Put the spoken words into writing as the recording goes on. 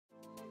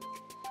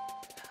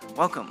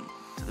Welcome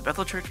to the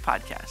Bethel Church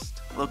podcast,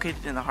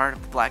 located in the heart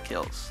of the Black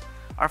Hills.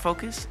 Our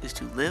focus is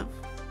to live,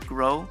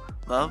 grow,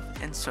 love,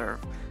 and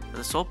serve with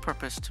the sole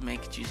purpose to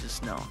make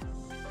Jesus known.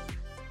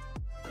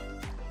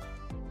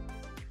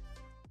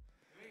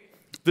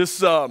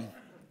 I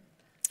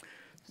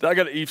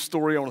got an Eve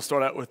story I want to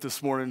start out with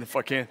this morning, if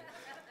I can.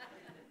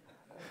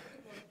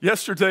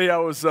 Yesterday,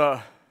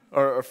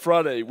 or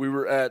Friday, we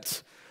were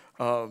at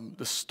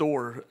the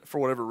store for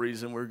whatever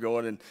reason. We were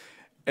going,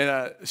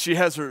 and she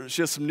has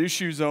some new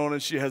shoes on,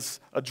 and she has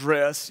a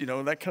dress,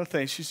 that kind of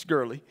thing. She's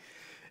girly,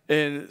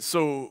 and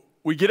so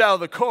we get out of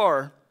the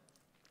car.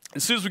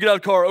 As soon as we get out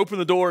of the car, open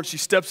the door, and she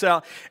steps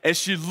out, and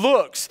she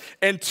looks,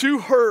 and to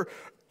her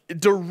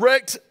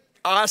direct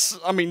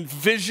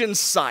vision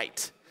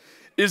sight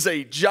is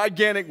a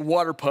gigantic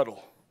water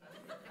puddle,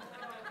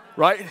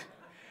 right?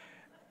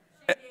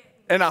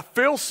 And I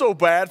feel so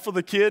bad for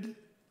the kid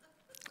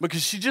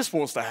because she just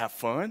wants to have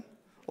fun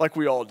like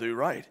we all do,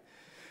 right?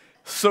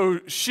 So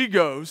she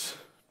goes,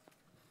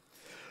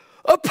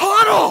 "A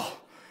puddle!"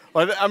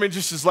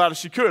 Just as loud as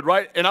she could,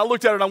 right? And I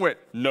looked at her and I went,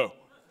 "No."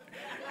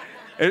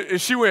 And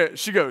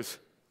she goes,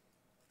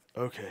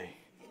 "Okay."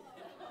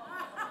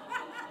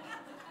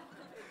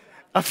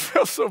 I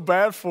felt so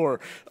bad for her.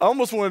 I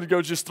almost wanted to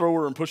go just throw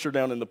her and push her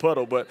down in the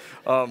puddle, but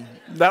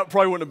that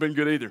probably wouldn't have been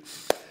good either.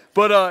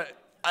 But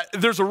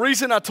there's a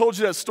reason I told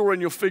you that story,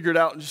 and you'll figure it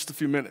out in just a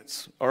few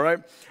minutes, all right?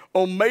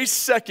 On May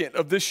 2nd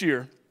of this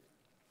year,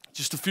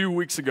 just a few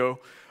weeks ago,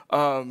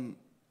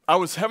 I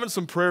was having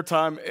some prayer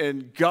time,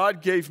 and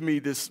God gave me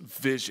this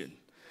vision.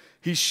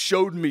 He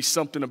showed me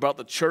something about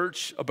the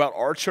church, about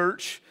our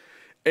church,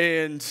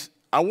 and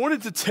I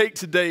wanted to take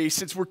today,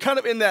 since we're kind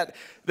of in that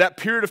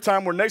period of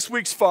time where next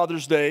week's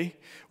Father's Day,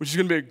 which is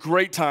going to be a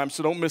great time,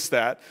 so don't miss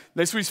that.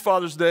 Next week's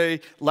Father's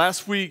Day.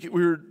 Last week,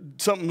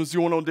 something was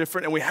going on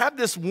different, and we have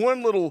this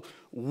one little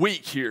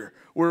week here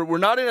where we're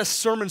not in a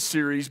sermon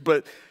series,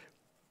 but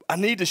I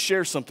need to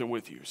share something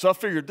with you. So I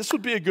figured this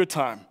would be a good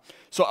time.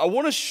 So I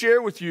want to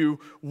share with you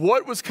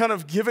what was kind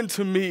of given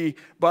to me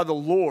by the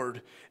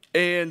Lord,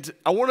 and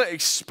I want to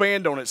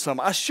expand on it some.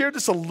 I shared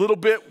this a little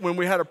bit when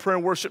we had a prayer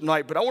and worship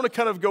night, but I want to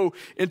kind of go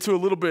into a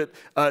little bit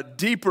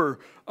deeper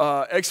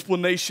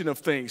explanation of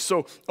things.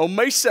 So on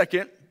May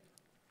 2nd,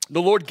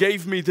 the Lord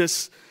gave me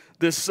this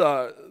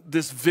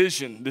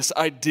vision, this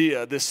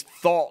idea, this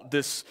thought,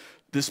 this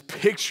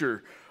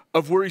picture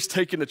of where He's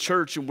taking the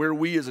church and where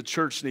we as a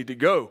church need to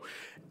go.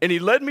 And He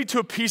led me to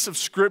a piece of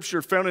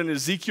scripture found in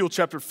Ezekiel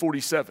chapter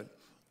 47,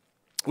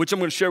 which I'm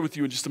going to share with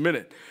you in just a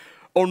minute.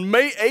 On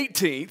May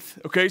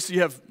 18th, okay, so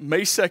you have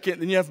May 2nd,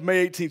 then you have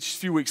May 18th, just a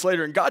few weeks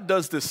later, and God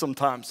does this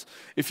sometimes.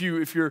 If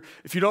you're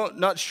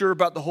not sure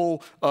about the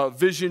whole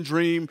vision,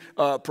 dream,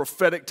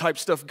 prophetic type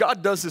stuff,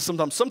 God does this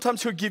sometimes.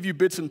 Sometimes He'll give you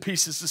bits and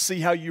pieces to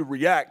see how you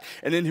react,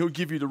 and then He'll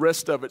give you the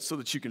rest of it so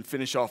that you can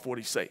finish off what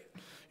He's saying.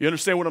 You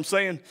understand what I'm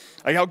saying?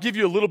 I'll give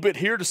you a little bit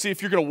here to see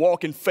if you're going to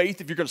walk in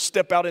faith, if you're going to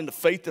step out into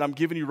faith that I'm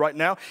giving you right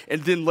now,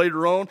 and then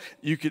later on,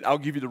 I'll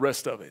give you the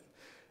rest of it.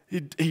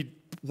 He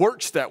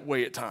works that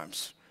way at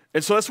times.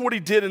 And so that's what He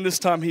did in this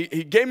time. He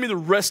gave me the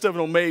rest of it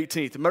on May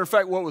 18th. As a matter of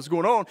fact, what was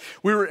going on,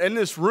 we were in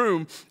this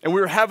room, and we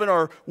were having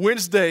our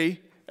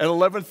Wednesday at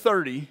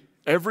 11:30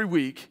 every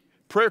week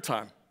prayer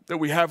time that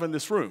we have in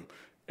this room.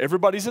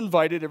 Everybody's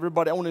invited. I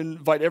want to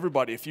invite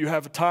everybody. If you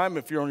have a time,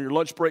 if you're on your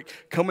lunch break,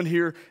 come in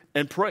here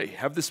and pray.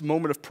 Have this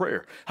moment of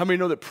prayer. How many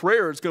know that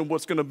prayer is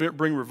what's going to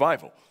bring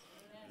revival?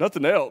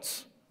 Nothing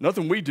else.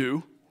 Nothing we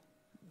do.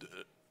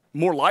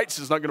 More lights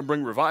is not going to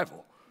bring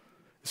revival.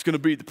 It's going to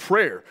be the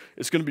prayer.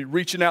 It's going to be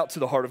reaching out to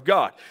the heart of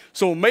God.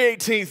 So on May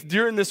 18th,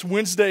 during this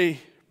Wednesday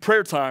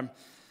prayer time,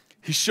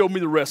 He showed me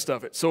the rest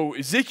of it. So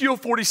Ezekiel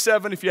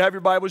 47, if you have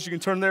your Bibles, you can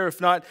turn there.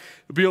 If not,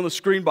 it'll be on the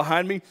screen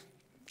behind me.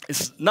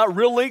 It's not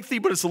real lengthy,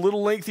 but it's a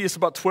little lengthy. It's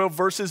about 12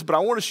 verses, but I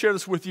want to share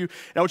this with you,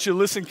 and I want you to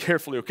listen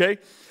carefully, okay?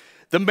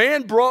 The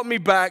man brought me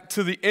back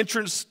to the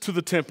entrance to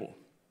the temple,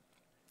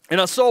 and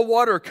I saw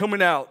water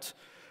coming out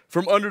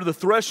from under the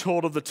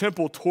threshold of the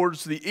temple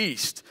towards the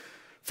east,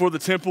 for the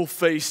temple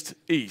faced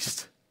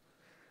east.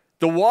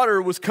 The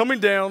water was coming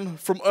down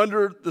from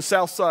under the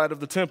south side of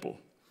the temple,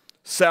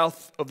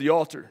 south of the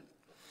altar.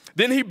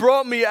 Then He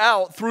brought me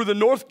out through the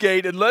north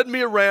gate and led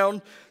me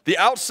around the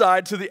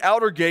outside to the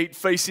outer gate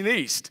facing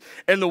east,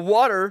 and the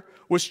water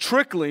was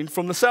trickling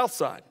from the south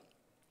side.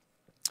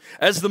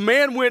 As the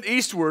man went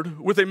eastward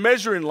with a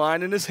measuring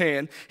line in his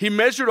hand, he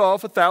measured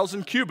off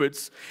 1,000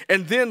 cubits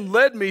and then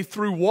led me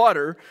through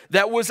water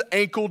that was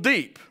ankle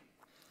deep.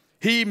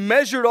 He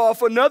measured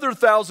off another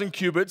 1,000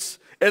 cubits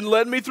and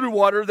led me through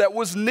water that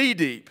was knee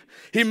deep.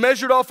 He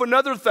measured off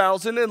another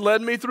 1,000 and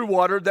led me through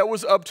water that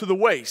was up to the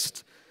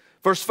waist.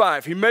 Verse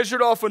 5, He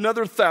measured off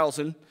another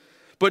 1,000,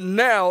 but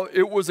now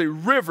it was a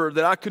river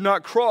that I could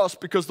not cross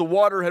because the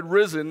water had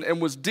risen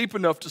and was deep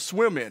enough to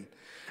swim in,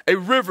 a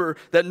river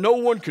that no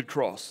one could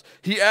cross.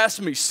 He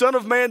asked me, "Son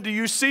of man, do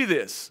you see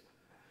this?"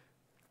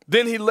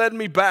 Then He led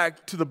me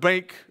back to the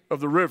bank of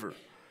the river.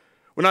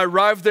 When I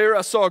arrived there,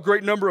 I saw a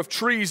great number of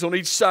trees on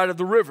each side of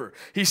the river.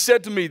 He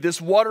said to me,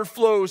 this water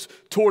flows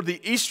toward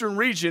the eastern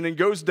region and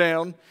goes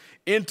down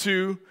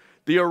into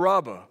the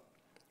Araba,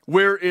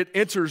 where it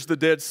enters the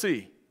Dead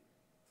Sea.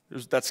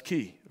 That's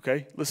key,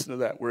 okay? Listen to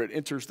that, where it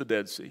enters the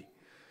Dead Sea.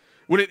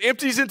 When it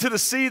empties into the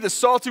sea, the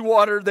salty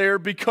water there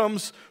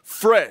becomes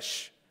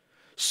fresh.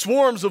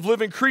 Swarms of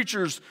living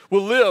creatures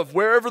will live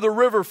wherever the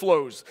river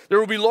flows. There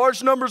will be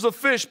large numbers of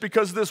fish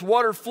because this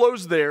water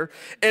flows there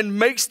and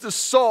makes the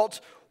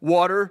salt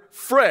water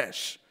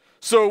fresh.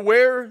 So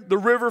where the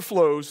river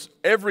flows,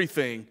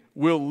 everything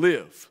will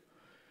live.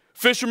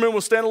 Fishermen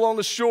will stand along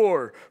the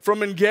shore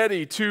from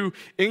Engedi to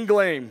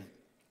Englaim.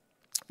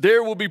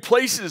 There will be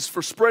places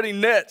for spreading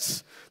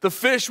nets. The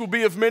fish will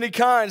be of many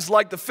kinds,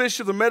 like the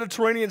fish of the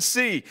Mediterranean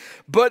Sea.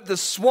 But the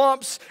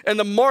swamps and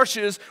the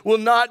marshes will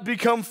not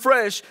become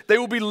fresh. They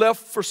will be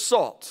left for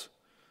salt.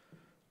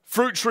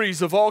 Fruit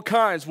trees of all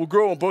kinds will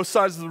grow on both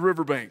sides of the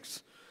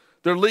riverbanks.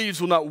 Their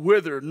leaves will not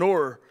wither,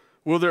 nor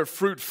will their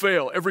fruit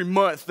fail. Every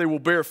month they will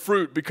bear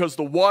fruit because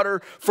the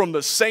water from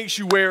the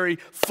sanctuary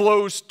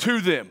flows to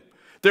them.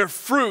 Their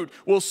fruit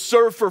will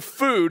serve for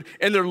food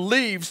and their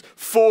leaves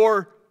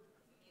for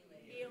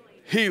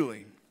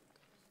healing.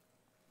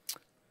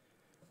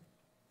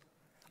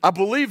 I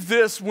believe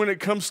this when it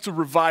comes to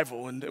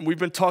revival, and we've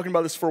been talking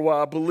about this for a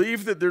while. I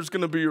believe that there's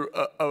going to be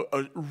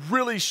a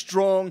really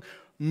strong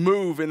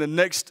move in the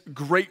next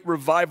great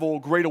revival,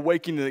 great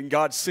awakening that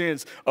God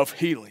sends of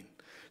healing.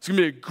 It's going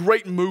to be a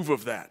great move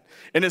of that.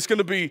 And it's going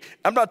to be,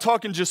 I'm not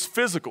talking just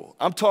physical.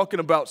 I'm talking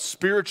about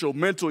spiritual,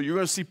 mental. You're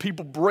going to see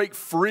people break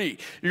free.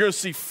 You're going to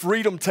see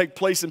freedom take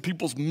place in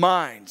people's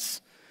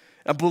minds.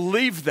 I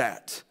believe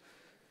that.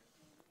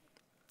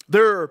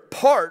 There are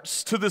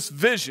parts to this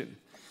vision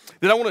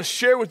that I want to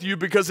share with you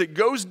because it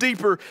goes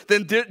deeper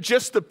than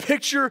just the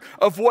picture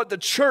of what the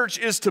church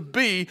is to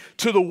be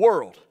to the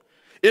world.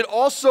 It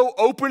also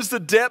opens the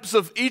depths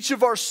of each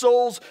of our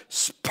souls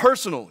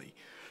personally.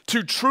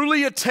 To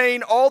truly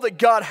attain all that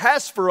God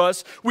has for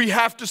us, we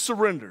have to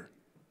surrender.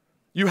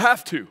 You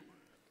have to.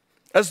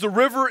 As the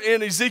river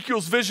in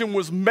Ezekiel's vision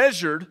was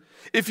measured,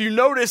 if you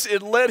notice,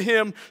 it led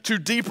him to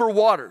deeper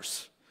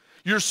waters.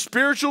 Your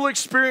spiritual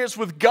experience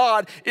with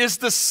God is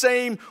the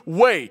same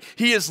way.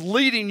 He is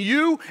leading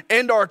you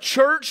and our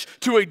church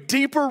to a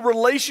deeper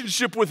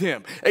relationship with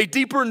Him, a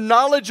deeper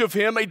knowledge of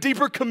Him, a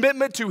deeper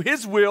commitment to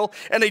His will,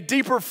 and a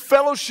deeper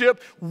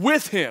fellowship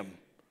with Him.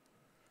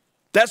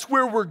 That's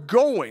where we're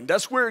going.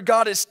 That's where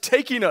God is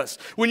taking us.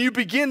 When you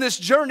begin this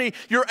journey,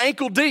 you're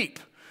ankle deep.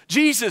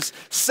 Jesus,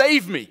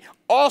 save me.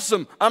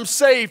 Awesome, I'm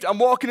saved. I'm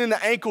walking in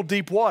the ankle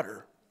deep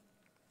water.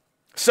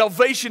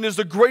 Salvation is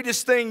the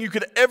greatest thing you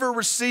could ever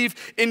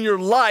receive in your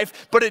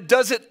life, but it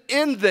doesn't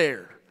end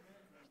there.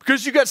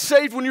 Because you got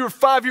saved when you were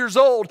 5 years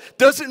old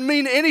doesn't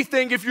mean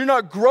anything if you're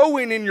not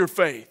growing in your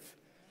faith.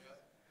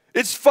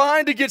 It's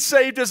fine to get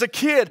saved as a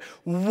kid.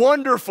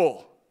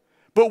 Wonderful.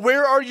 But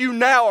where are you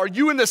now? Are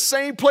you in the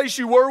same place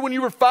you were when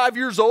you were 5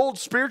 years old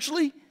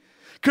spiritually?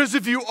 Because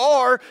if you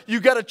are, you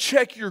got to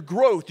check your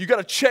growth. You got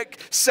to check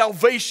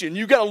salvation.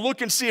 You got to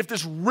look and see if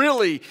this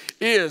really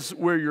is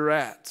where you're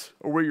at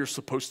or where you're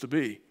supposed to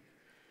be.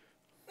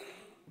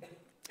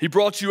 He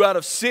brought you out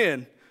of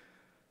sin,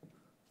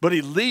 but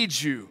He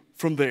leads you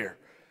from there.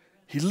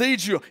 He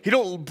leads you. He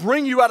don't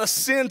bring you out of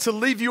sin to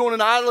leave you on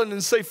an island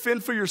and say,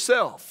 fend for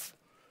yourself.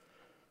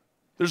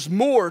 There's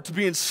more to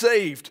being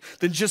saved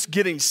than just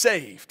getting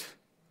saved.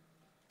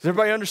 Does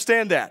everybody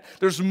understand that?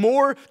 There's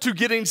more to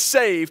getting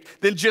saved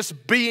than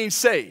just being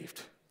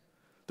saved.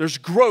 There's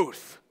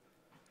growth.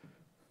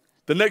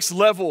 The next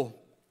level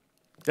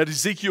that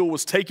Ezekiel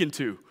was taken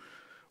to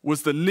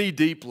was the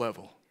knee-deep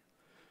level.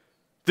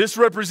 This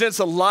represents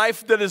a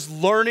life that is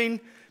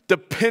learning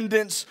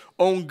dependence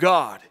on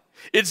God.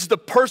 It's the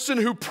person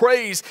who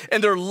prays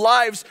and their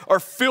lives are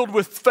filled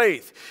with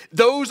faith.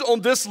 Those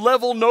on this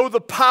level know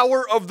the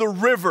power of the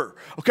river.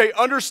 Okay,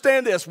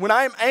 understand this. When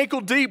I'm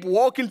ankle deep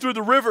walking through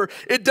the river,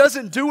 it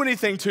doesn't do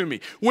anything to me.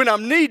 When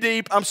I'm knee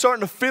deep, I'm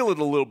starting to feel it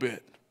a little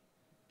bit.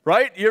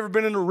 Right? You ever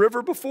been in a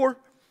river before?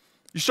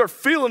 You start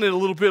feeling it a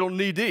little bit on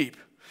knee deep.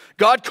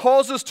 God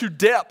calls us to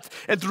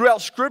depth, and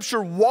throughout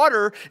Scripture,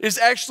 water is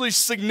actually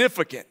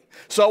significant.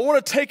 So I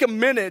want to take a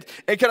minute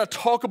and kind of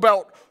talk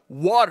about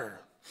water.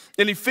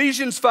 In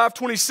Ephesians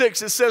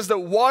 5:26, it says that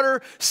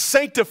water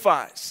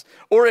sanctifies,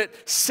 or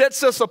it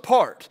sets us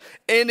apart,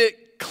 and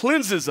it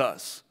cleanses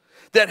us,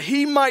 that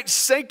He might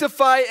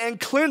sanctify and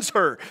cleanse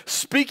her,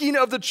 speaking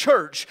of the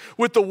church,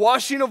 with the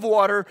washing of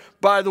water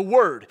by the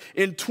word.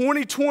 In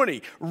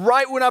 2020,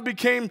 right when I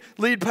became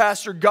lead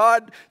pastor,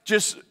 God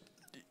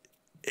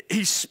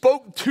He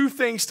spoke two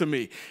things to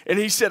me, and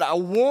He said, I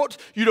want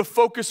you to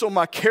focus on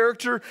my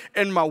character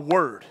and my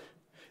word.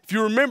 If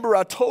you remember,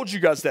 I told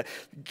you guys that.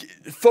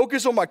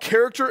 Focus on my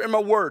character and my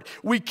word.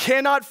 We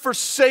cannot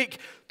forsake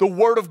the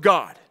word of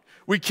God.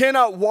 We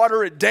cannot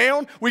water it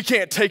down. We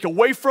can't take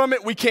away from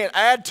it. We can't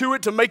add to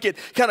it to make it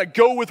kind of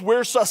go with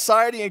where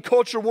society and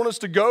culture want us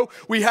to go.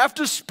 We have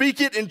to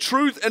speak it in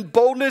truth and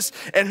boldness,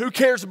 and who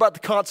cares about the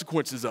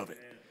consequences of it?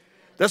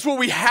 That's what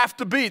we have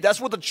to be. That's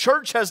what the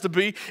church has to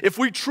be if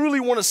we truly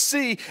want to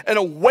see an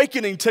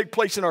awakening take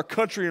place in our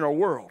country and our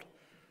world.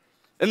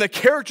 And the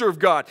character of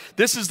God,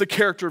 this is the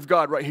character of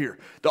God right here,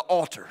 the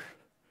altar.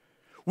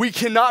 We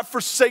cannot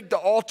forsake the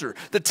altar.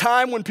 The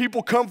time when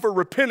people come for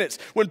repentance,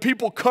 when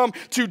people come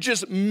to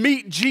just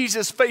meet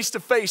Jesus face to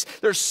face,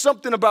 there's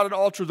something about an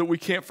altar that we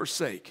can't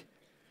forsake.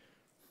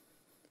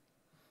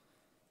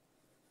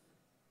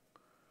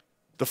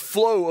 The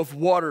flow of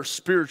water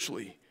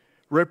spiritually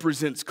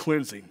represents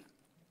cleansing.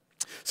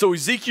 So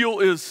Ezekiel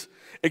is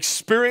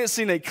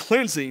experiencing a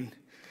cleansing,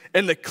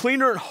 and the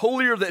cleaner and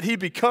holier that he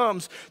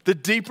becomes, the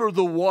deeper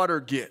the water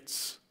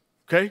gets.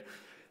 Okay?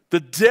 The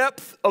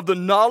depth of the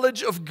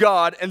knowledge of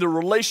God and the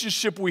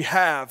relationship we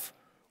have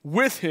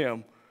with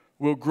him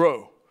will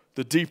grow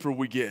the deeper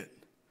we get.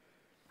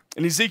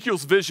 In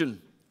Ezekiel's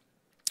vision,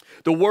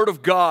 the word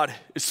of God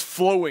is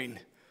flowing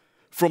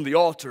from the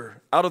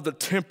altar out of the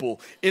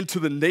temple into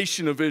the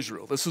nation of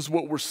Israel. This is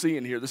what we're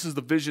seeing here. This is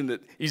the vision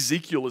that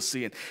Ezekiel is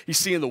seeing. He's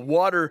seeing the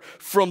water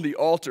from the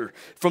altar,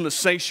 from the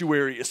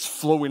sanctuary, is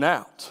flowing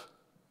out.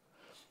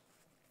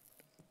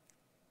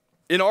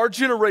 In our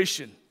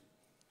generation,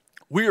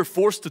 we are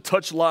forced to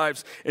touch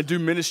lives and do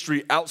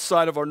ministry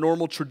outside of our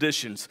normal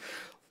traditions.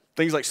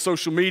 Things like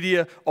social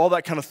media, all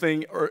that kind of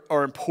thing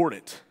are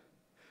important.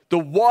 The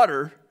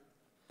water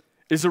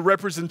is a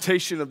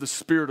representation of the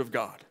Spirit of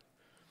God.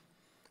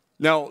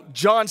 Now,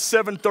 John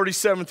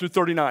 7:37 through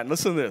 39,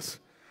 listen to this.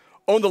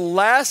 On the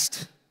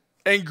last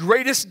and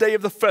greatest day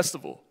of the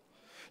festival,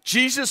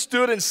 Jesus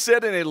stood and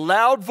said in a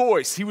loud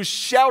voice, he was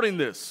shouting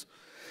this,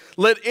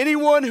 "Let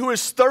anyone who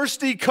is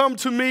thirsty come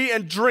to me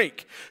and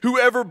drink.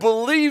 Whoever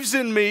believes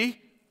in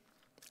me,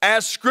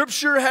 as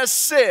Scripture has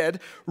said,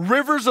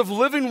 rivers of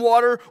living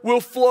water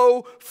will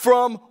flow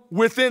from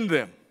within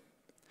them."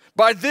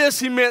 By this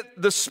he meant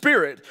the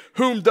Spirit,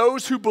 whom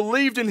those who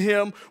believed in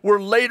him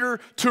were later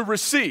to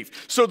receive.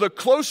 So the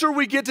closer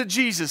we get to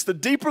Jesus, the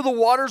deeper the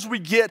waters we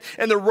get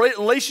and the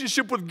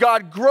relationship with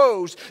God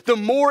grows, the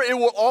more it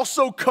will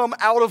also come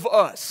out of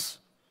us.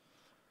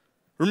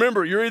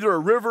 Remember, you're either a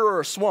river or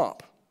a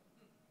swamp,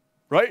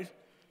 right?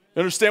 You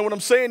understand what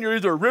I'm saying? You're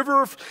either a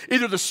river,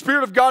 either the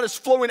Spirit of God is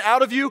flowing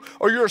out of you,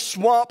 or you're a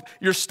swamp,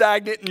 you're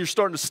stagnant, and you're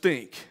starting to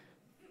stink.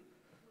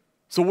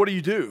 So what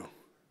do?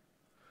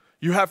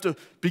 You have to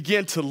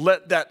begin to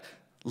let that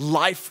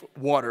life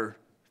water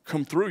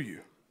come through you.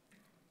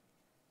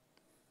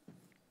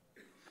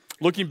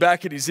 Looking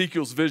back at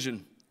Ezekiel's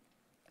vision,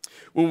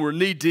 when we're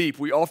knee deep,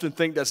 we often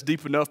think that's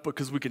deep enough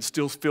because we can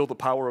still feel the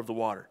power of the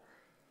water.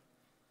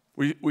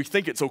 We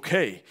think it's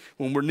okay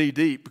when we're knee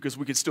deep because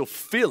we can still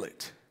feel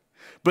it.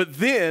 But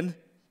then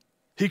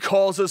he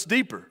calls us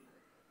deeper,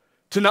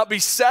 to not be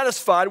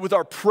satisfied with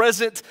our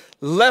present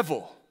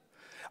level.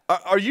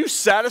 Are you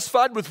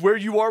satisfied with where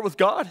you are with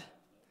God?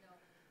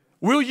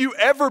 Will you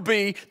ever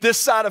be this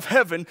side of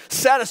heaven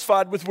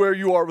satisfied with where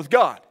you are with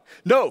God?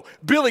 No,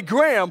 Billy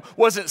Graham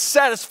wasn't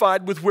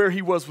satisfied with where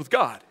he was with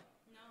God.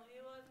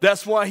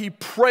 That's why he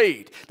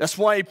prayed. That's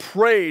why he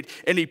prayed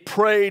and he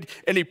prayed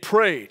and he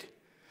prayed.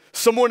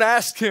 Someone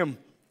asked him,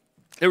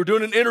 they were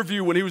doing an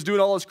interview when he was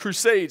doing all his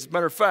crusades,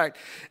 matter of fact,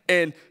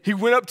 and he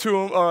went up to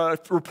him, a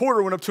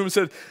reporter went up to him and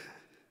said,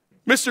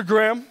 "Mr.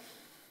 Graham,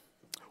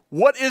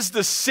 what is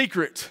the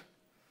secret?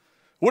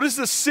 What is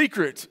the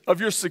secret of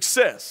your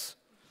success?"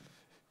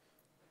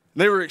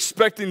 And they were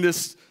expecting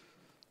this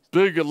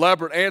big,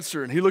 elaborate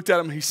answer, and he looked at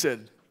him and he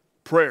said,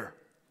 "Prayer."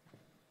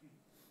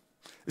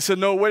 He said,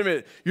 "No, wait a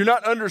minute. You're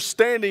not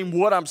understanding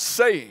what I'm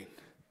saying.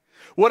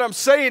 What I'm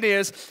saying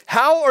is,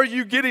 how are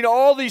you getting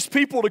all these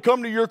people to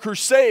come to your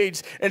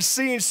crusades and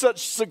seeing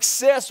such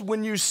success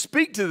when you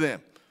speak to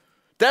them?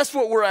 That's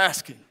what we're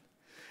asking."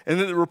 And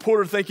then the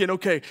reporter thinking,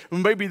 okay, well,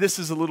 maybe this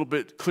is a little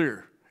bit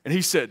clearer. And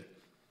he said,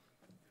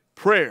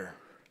 "Prayer."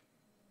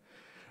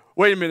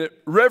 Wait a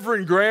minute,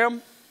 Reverend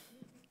Graham,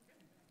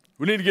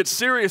 we need to get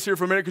serious here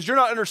for a minute because you're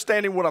not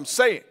understanding what I'm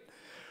saying.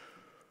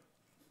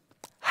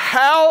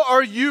 How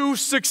are you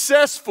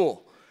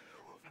successful?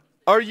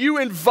 Are you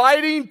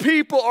inviting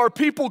people? Are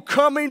people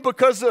coming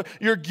because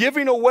you're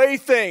giving away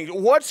things?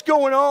 What's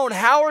going on?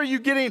 How are you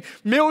getting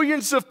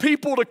millions of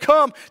people to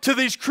come to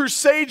these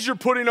crusades you're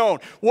putting on?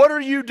 What are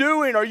you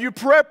doing? Are you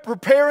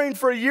preparing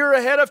for a year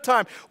ahead of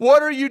time?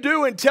 What are you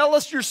doing? Tell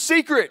us your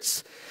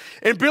secrets.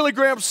 And Billy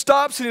Graham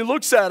stops and he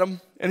looks at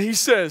him and he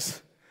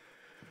says,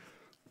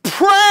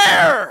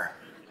 "Prayer!"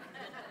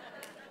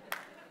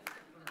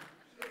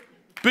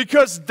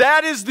 Because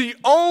that is the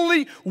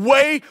only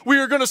way we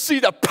are going to see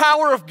the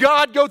power of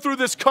God go through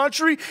this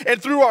country and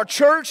through our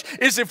church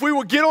is if we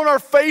will get on our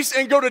face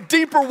and go to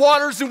deeper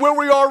waters than where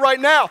we are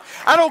right now.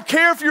 I don't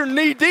care if you're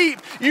knee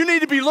deep. You need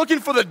to be looking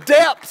for the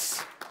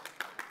depths.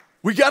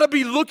 We got to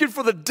be looking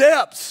for the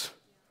depths.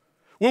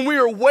 When we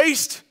are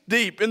waist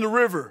deep in the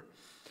river,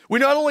 we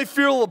not only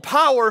feel the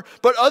power,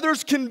 but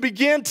others can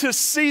begin to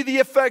see the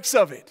effects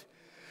of it.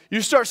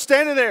 You start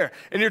standing there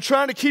and you're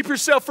trying to keep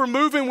yourself from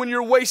moving when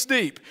you're waist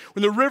deep.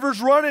 When the river's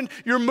running,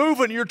 you're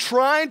moving. You're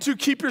trying to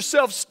keep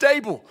yourself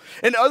stable.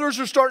 And others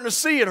are starting to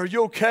see it. Are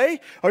you okay?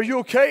 Are you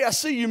okay? I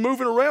see you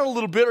moving around a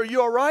little bit. Are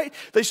you all right?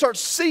 They start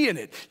seeing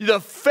it. The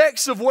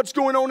effects of what's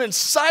going on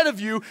inside of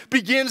you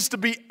begins to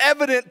be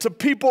evident to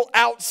people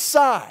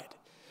outside.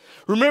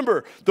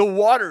 Remember, the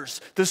waters,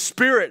 the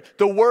Spirit,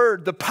 the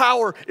Word, the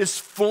power is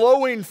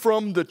flowing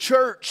from the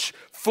church,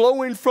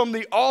 flowing from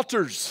the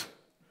altars.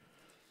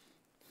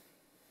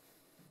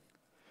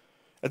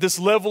 At this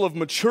level of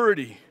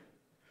maturity,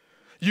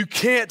 you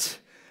can't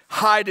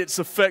hide its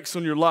effects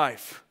on your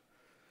life.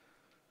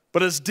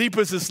 But as deep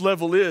as this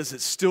level is,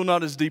 it's still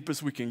not as deep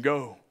as we can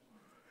go.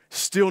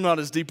 Still not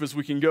as deep as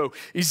we can go.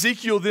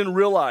 Ezekiel then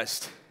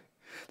realized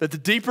that the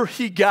deeper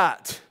he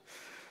got,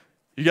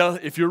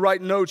 if you're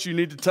writing notes, you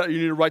need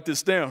to write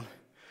this down.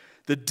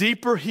 The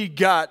deeper he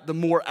got, the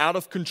more out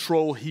of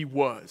control he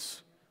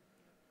was.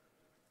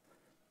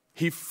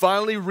 He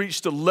finally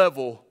reached a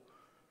level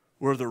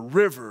where the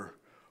river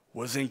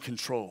was in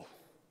control.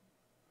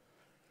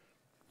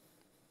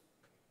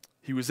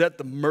 He was at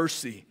the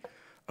mercy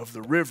of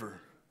the river.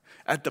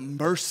 At the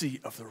mercy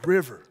of the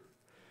river.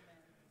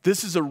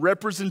 This is a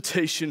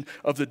representation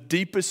of the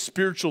deepest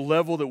spiritual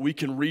level that we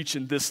can reach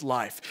in this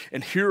life.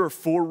 And here are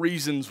 4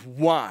 reasons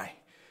why.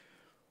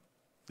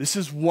 This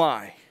is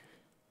why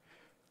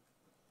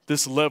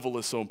this level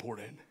is so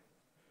important.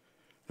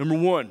 Number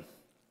 1,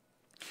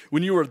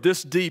 when you are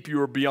this deep, you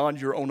are beyond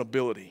your own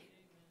ability.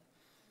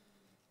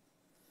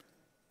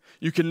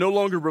 You can no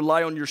longer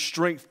rely on your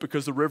strength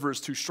because the river is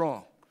too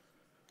strong.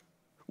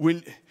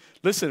 When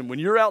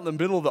you're out in the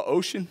middle of the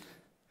ocean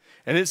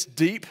and it's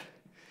deep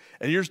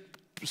and you're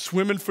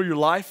swimming for your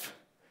life,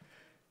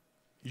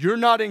 you're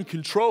not in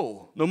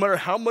control. No matter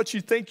how much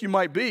you think you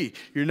might be,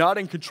 you're not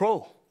in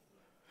control.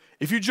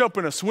 If you jump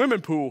in a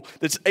swimming pool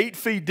that's 8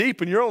 feet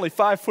deep and you're only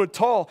 5 foot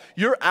tall,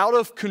 you're out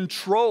of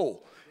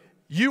control.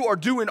 You are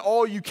doing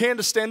all you can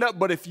to stand up,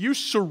 but if you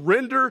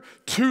surrender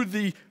to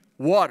the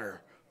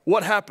water,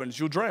 what happens?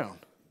 You'll drown,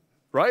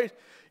 right?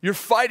 You're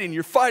fighting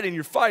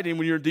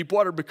when you're in deep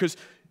water because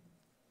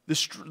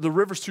the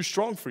river's too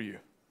strong for you.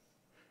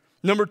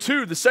 Number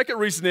 2, the second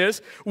reason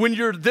is when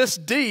you're this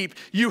deep,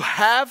 you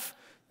have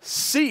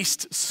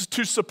ceased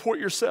to support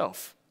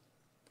yourself.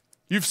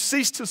 You've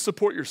ceased to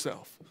support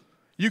yourself.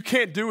 You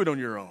can't do it on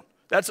your own.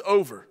 That's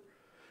over.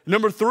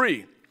 Number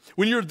 3,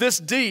 when you're this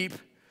deep,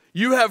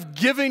 you have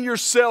given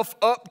yourself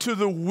up to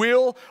the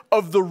will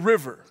of the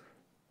river.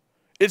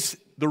 It's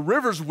the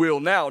river's will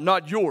now,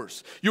 not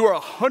yours. You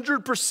are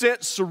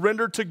 100%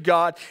 surrendered to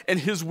God and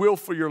His will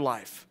for your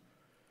life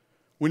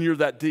when you're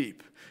that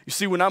deep. You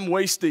see, when I'm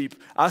waist deep,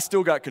 I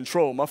still got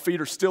control. My feet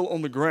are still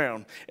on the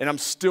ground, and I'm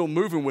still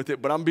moving with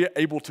it, but I'm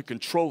able to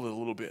control it a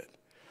little bit.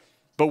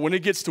 But when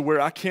it gets to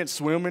where I can't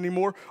swim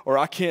anymore or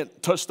I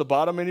can't touch the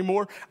bottom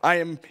anymore, I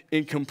am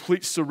in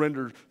complete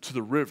surrender to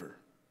the river,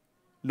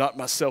 not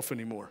myself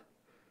anymore.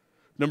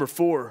 Number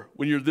 4,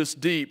 when you're this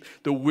deep,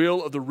 the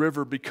will of the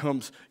river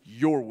becomes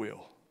your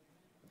will.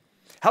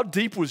 How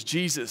deep was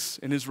Jesus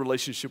in his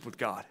relationship with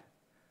God?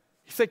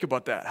 You think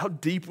about that. How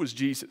deep was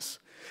Jesus?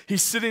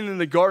 He's sitting in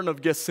the Garden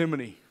of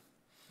Gethsemane.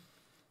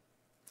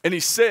 And he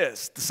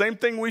says the same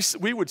thing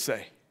we would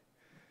say.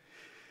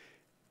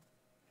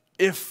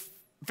 If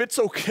it's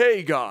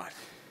okay, God,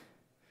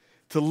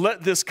 to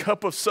let this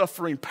cup of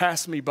suffering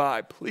pass me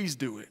by, please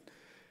do it.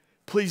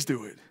 Please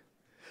do it.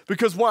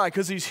 Because why?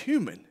 Because he's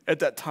human at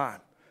that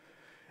time.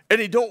 And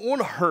he don't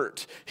want to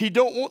hurt. He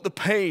don't want the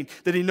pain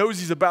that he knows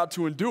he's about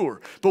to endure.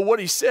 But what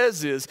he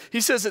says is,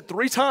 he says it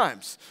 3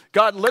 times.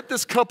 God, let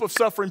this cup of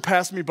suffering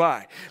pass me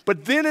by.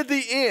 But then at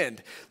the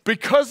end,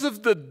 because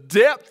of the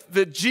depth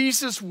that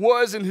Jesus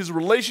was in his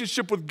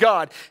relationship with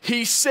God,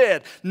 he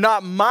said,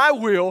 not my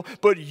will,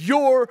 but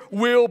your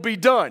will be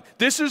done.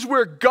 This is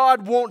where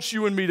God wants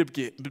you and me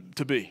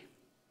to be.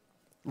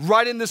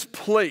 Right in this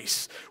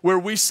place where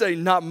we say,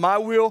 not my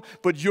will,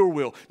 but your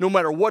will. No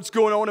matter what's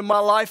going on in my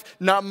life,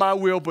 not my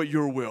will, but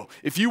your will.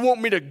 If you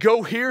want me to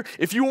go here,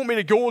 if you want me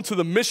to go into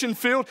the mission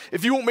field,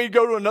 if you want me to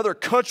go to another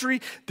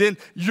country, then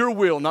your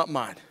will, not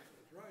mine.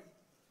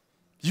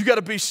 You got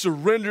to be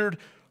surrendered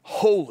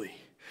wholly.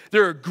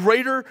 There are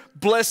greater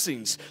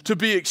blessings to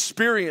be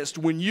experienced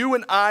when you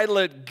and I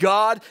let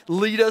God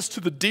lead us to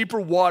the deeper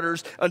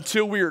waters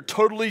until we are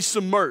totally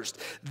submerged.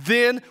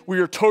 Then we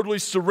are totally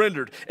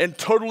surrendered and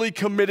totally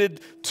committed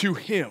to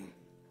Him.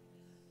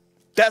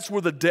 That's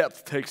where the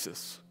depth takes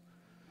us.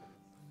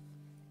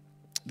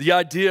 The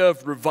idea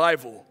of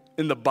revival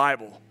in the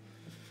Bible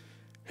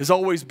has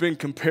always been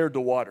compared to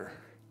water.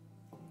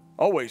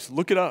 Always,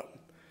 look it up.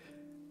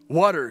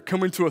 Water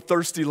coming to a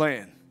thirsty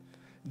land.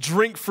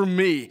 Drink from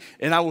me,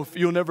 and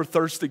you'll never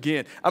thirst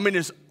again. I mean,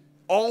 there's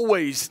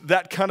always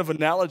that kind of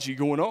analogy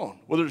going on,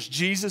 whether it's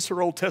Jesus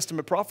or Old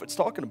Testament prophets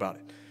talking about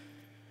it.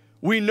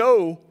 We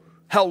know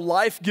how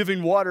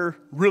life-giving water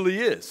really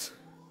is.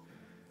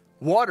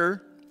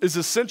 Water is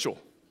essential.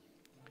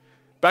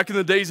 Back in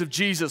the days of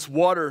Jesus,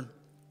 water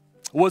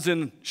was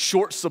in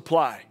short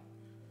supply.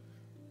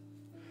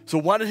 So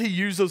why did he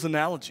use those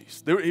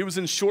analogies? He was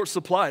in short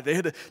supply. They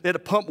had to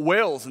pump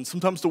wells, and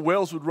sometimes the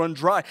wells would run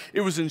dry. It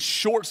was in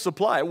short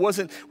supply.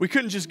 We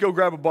couldn't just go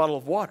grab a bottle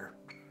of water.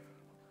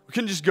 We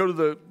couldn't just go to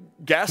the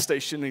gas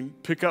station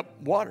and pick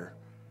up water.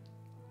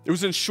 It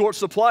was in short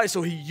supply,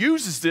 so he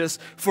uses this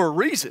for a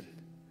reason.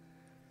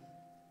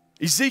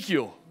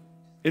 Ezekiel,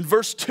 in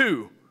verse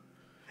 2,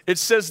 it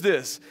says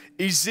this: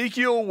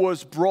 Ezekiel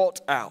was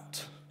brought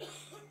out.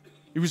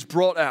 He was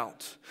brought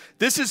out.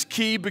 This is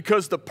key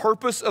because the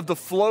purpose of the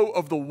flow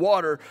of the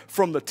water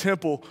from the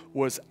temple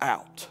was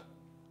out.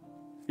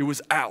 It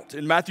was out.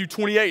 In Matthew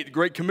 28, the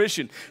Great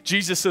Commission,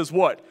 Jesus says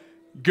what?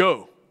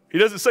 Go. He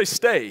doesn't say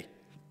stay.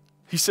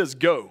 He says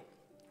go.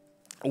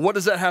 What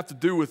does that have to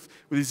do with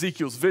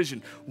Ezekiel's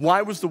vision?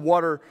 Why was the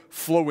water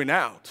flowing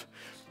out?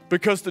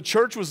 Because the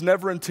church was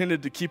never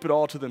intended to keep it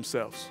all to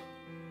themselves.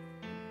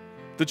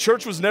 The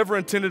church was never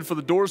intended for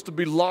the doors to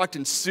be locked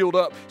and sealed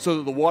up so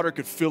that the water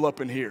could fill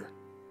up in here.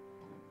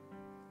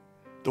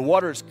 The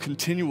water is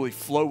continually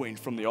flowing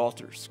from the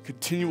altars,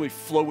 continually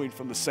flowing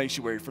from the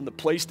sanctuary, from the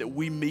place that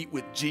we meet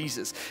with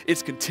Jesus.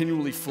 It's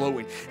continually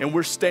flowing, and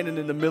we're standing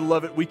in the middle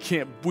of it. We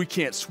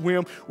can't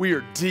swim. We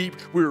are deep.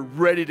 We're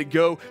ready to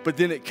go, but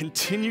then it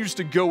continues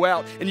to go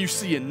out, and you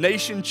see a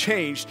nation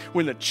changed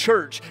when the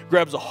church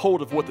grabs a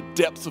hold of what the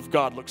depths of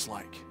God looks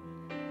like.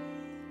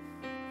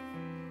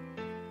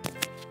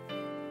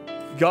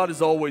 God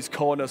is always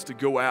calling us to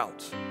go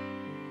out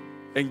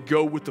and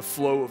go with the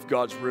flow of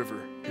God's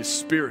river, His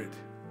Spirit.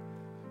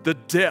 The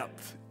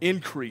depth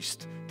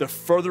increased the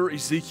further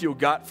Ezekiel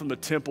got from the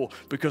temple,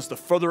 because the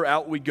further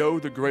out we go,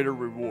 the greater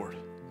reward.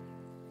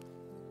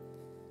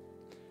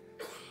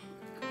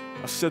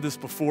 I've said this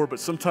before, but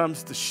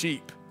sometimes the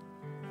sheep,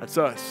 that's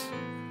us,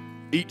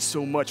 eat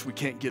so much we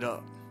can't get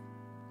up.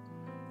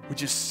 We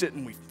just sit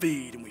and we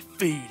feed and we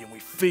feed and we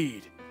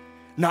feed,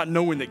 not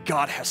knowing that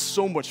God has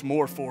so much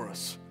more for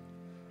us.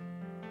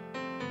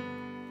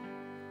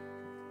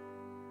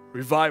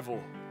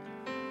 Revival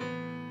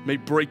may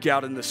break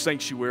out in the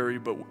sanctuary,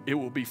 but it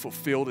will be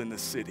fulfilled in the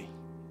city.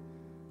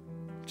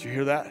 Did you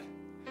hear that?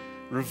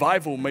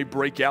 Revival may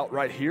break out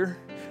right here,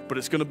 but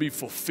it's going to be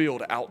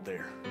fulfilled out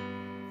there.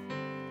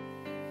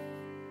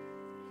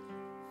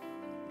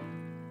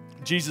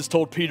 Jesus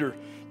told Peter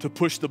to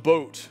push the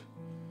boat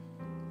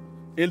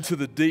into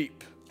the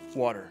deep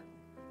water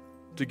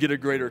to get a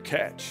greater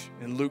catch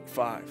in Luke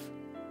 5.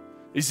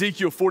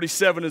 Ezekiel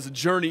 47 is a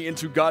journey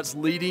into God's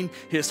leading,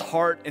 His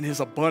heart, and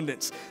His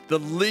abundance. The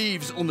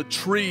leaves on the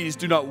trees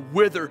do not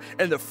wither,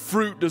 and the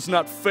fruit does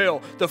not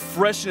fail. The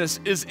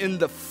freshness is in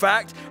the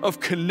fact of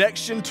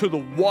connection to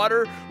the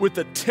water with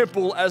the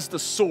temple as the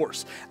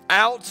source.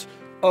 Out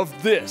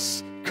of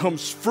this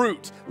comes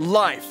fruit,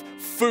 life,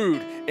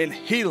 food, and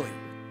healing.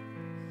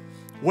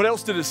 What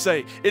else did it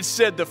say? It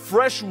said the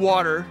fresh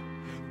water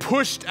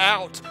pushed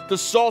out the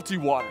salty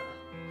water.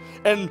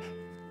 And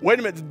wait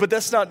a minute, but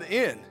that's not the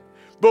end.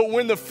 But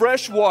when the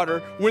fresh water,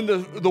 when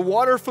the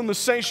water from the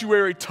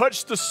sanctuary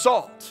touched the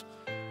salt,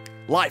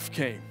 life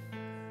came.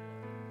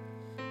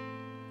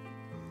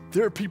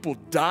 There are people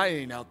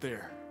dying out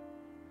there.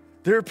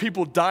 There are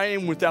people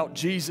dying without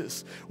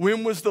Jesus.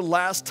 When was the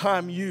last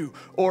time you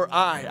or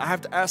I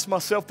have to ask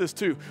myself this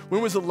too,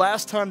 when was the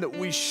last time that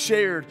we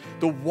shared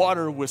the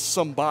water with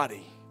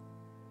somebody?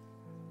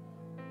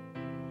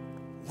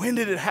 When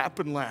did it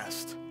happen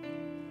last?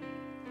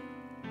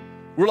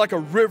 We're like a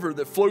river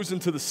that flows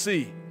into the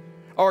sea.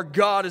 Our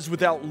God is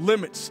without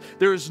limits.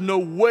 There is no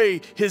way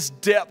His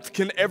depth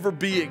can ever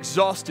be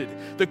exhausted.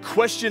 The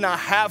question I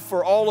have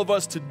for all of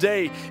us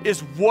today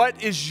is,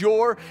 what is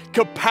your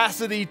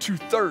capacity to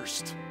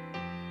thirst?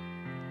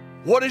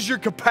 What is your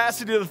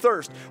capacity to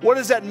thirst? What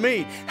does that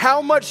mean?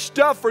 How much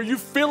stuff are you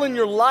filling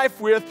your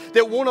life with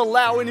that won't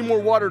allow any more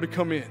water to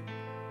come in?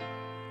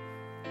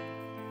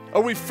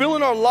 Are we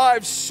filling our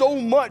lives so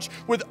much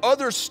with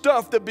other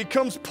stuff that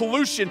becomes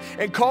pollution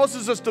and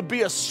causes us to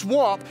be a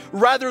swamp,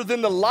 rather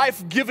than the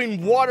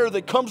life-giving water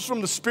that comes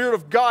from the Spirit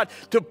of God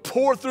to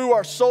pour through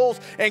our souls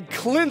and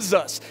cleanse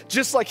us,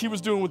 just like He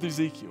was doing with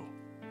Ezekiel?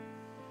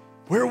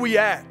 Where are we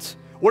at?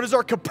 What is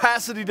our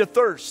capacity to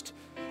thirst?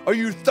 Are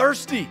you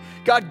thirsty?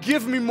 God,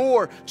 give me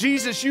more.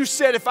 Jesus, you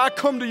said if I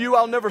come to you,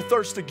 I'll never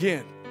thirst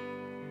again.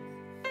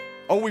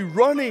 Are we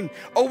running?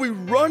 Are we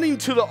running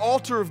to the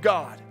altar of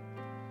God?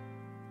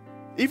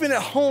 Even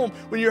at home,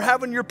 when you're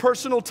having your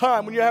personal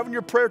time, when you're having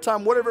your prayer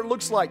time, whatever it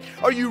looks like,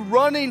 are you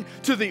running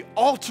to the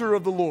altar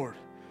of the Lord?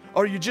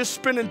 Or are you just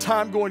spending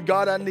time going,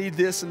 God, I need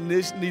this and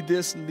this, need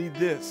this and need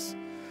this?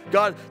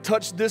 God,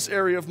 touch this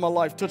area of my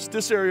life, touch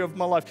this area of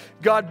my life.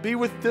 God, be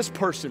with this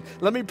person.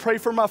 Let me pray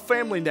for my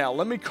family now.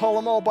 Let me call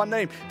them all by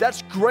name.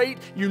 That's great.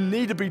 You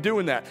need to be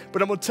doing that.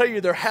 But I'm going to tell you,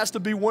 there has to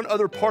be one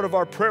other part of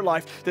our prayer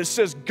life that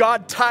says,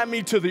 God, tie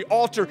me to the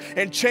altar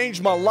and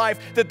change my life,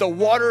 that the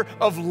water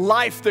of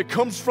life that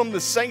comes from the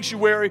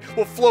sanctuary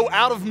will flow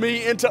out of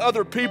me into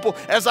other people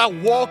as I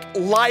walk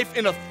life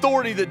in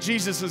authority that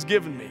Jesus has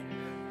given me.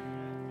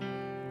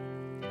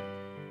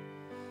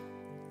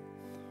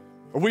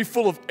 Are we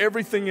full of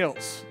everything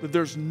else that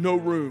there's no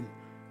room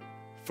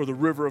for the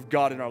river of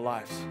God in our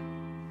lives?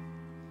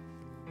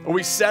 Are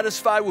we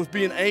satisfied with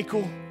being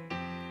ankle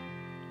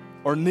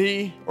or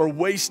knee or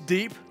waist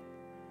deep?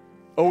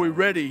 Are we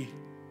ready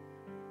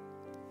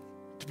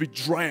to be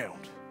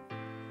drowned,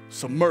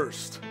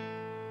 submersed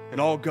in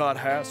all God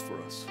has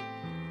for us?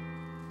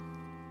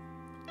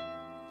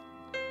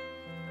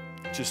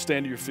 Just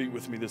stand to your feet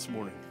with me this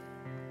morning.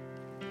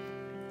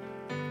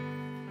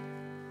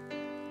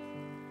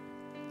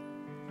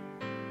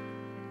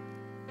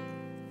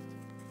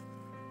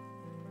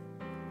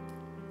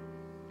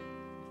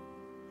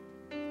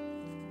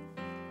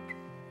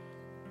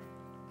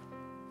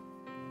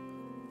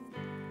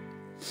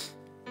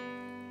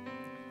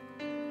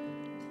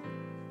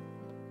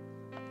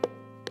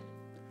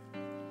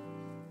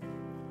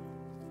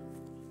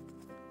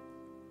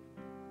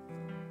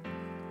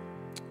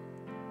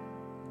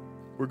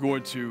 We're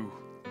going to,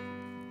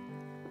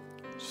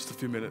 just a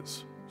few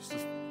minutes,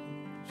 just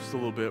a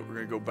little bit, we're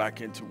going to go back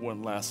into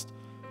one last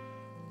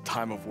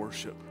time of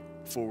worship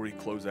before we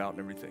close out and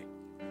everything.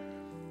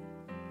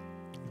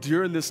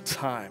 During this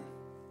time,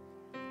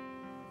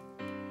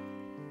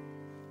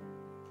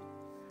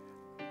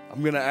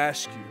 I'm going to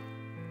ask you,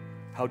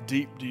 how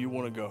deep do you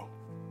want to go?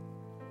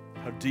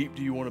 How deep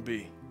do you want to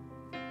be?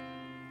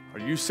 Are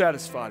you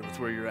satisfied with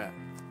where you're at?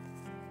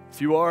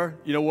 If you are,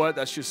 you know what?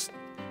 We're just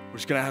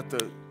going to have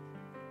to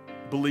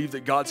believe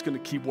that God's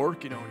going to keep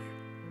working on you.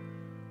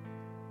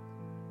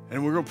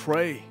 And we're going to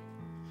pray.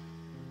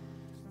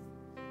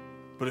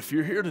 But if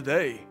you're here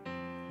today,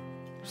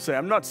 say,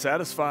 I'm not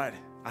satisfied.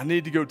 I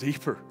need to go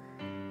deeper.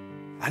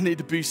 I need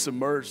to be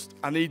submerged.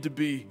 I need to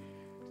be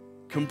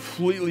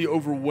completely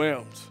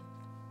overwhelmed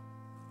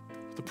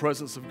with the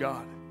presence of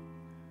God.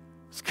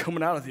 It's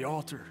coming out of the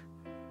altar.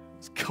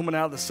 It's coming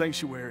out of the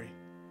sanctuary.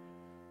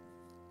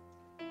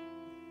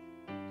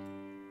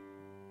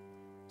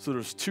 So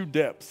there's two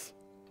depths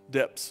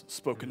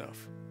spoken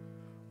of.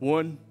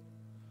 One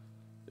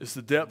is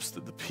the depths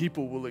that the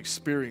people will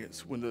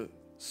experience when the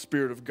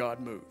Spirit of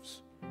God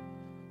moves.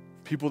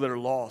 People that are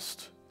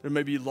lost. There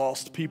may be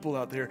lost people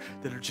out there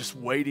that are just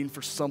waiting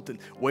for something,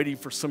 waiting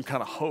for some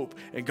kind of hope.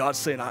 And God's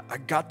saying, I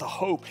got the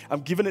hope.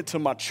 I'm giving it to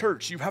my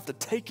church. You have to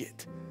take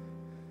it.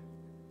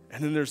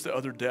 And then there's the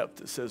other depth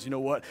that says, you know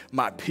what?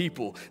 My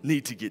people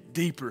need to get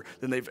deeper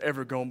than they've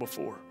ever gone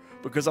before.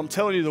 Because I'm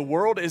telling you, the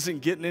world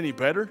isn't getting any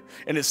better,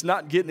 and it's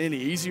not getting any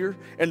easier,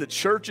 and the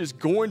church is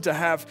going to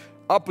have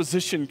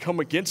opposition come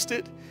against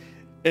it.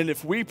 And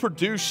if we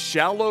produce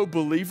shallow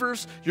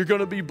believers, you're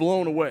going to be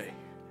blown away.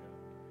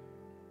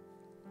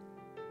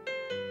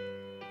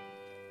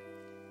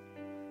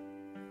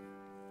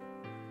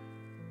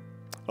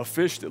 A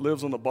fish that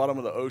lives on the bottom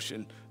of the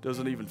ocean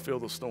doesn't even feel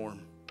the storm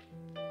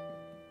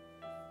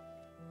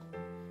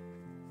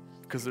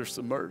because they're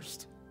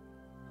submerged.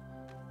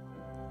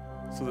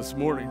 So this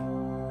morning,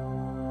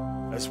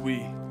 as we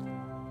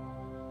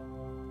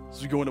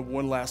go into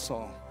one last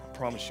song, I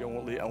promise you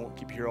I won't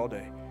keep you here all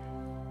day.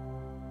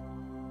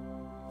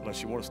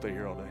 Unless you want to stay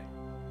here all day.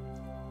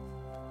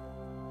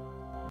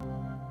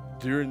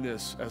 During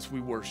this, as we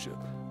worship,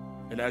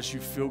 and as you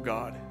feel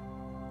God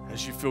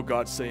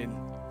saying,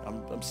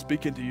 I'm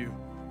speaking to you.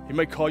 He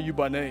may call you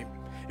by name.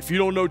 If you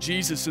don't know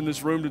Jesus in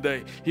this room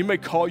today, He may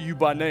call you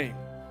by name.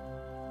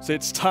 Say,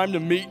 it's time to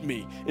meet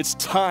me. It's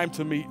time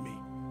to meet me.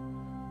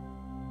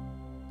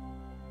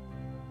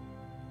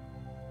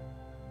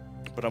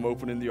 But I'm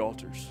opening the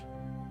altars.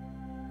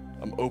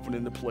 I'm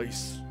opening the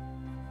place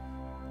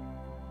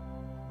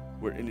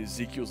where in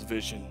Ezekiel's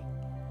vision,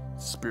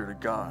 the Spirit of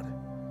God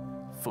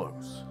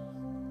flows.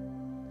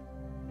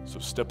 So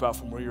step out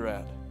from where you're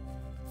at.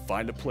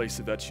 Find a place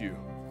if that's you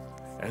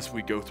as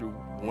we go through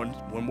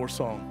one more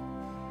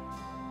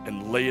song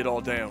and lay it all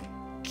down.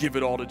 Give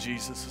it all to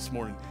Jesus this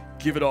morning.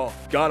 Give it all.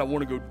 God, I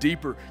want to go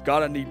deeper.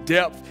 God, I need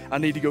depth. I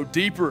need to go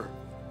deeper.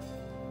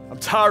 I'm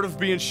tired of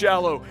being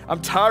shallow.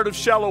 I'm tired of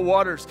shallow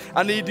waters.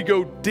 I need to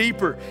go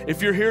deeper.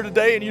 If you're here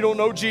today and you don't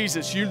know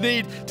Jesus, you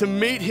need to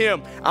meet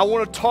Him. I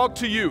want to talk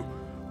to you.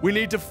 We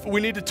need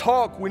to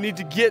talk. We need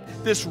to get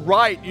this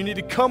right. You need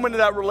to come into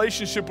that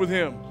relationship with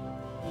Him.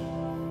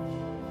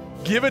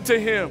 Give it to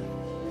Him.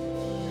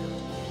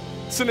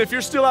 Listen, if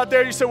you're still out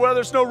there, you say, well,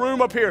 there's no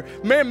room up here.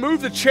 Man,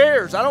 move the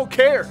chairs. I don't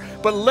care.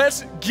 But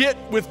let's get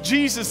with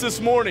Jesus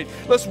this morning.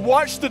 Let's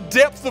watch the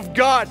depth of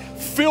God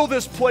fill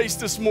this place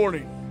this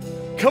morning.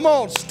 Come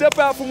on, step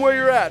out from where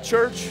you're at,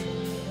 church.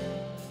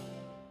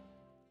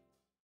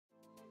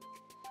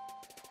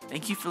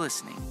 Thank you for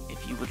listening.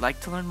 If you would like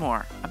to learn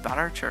more about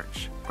our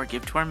church or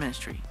give to our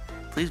ministry,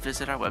 please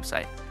visit our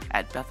website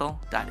at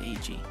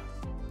bethel.ag.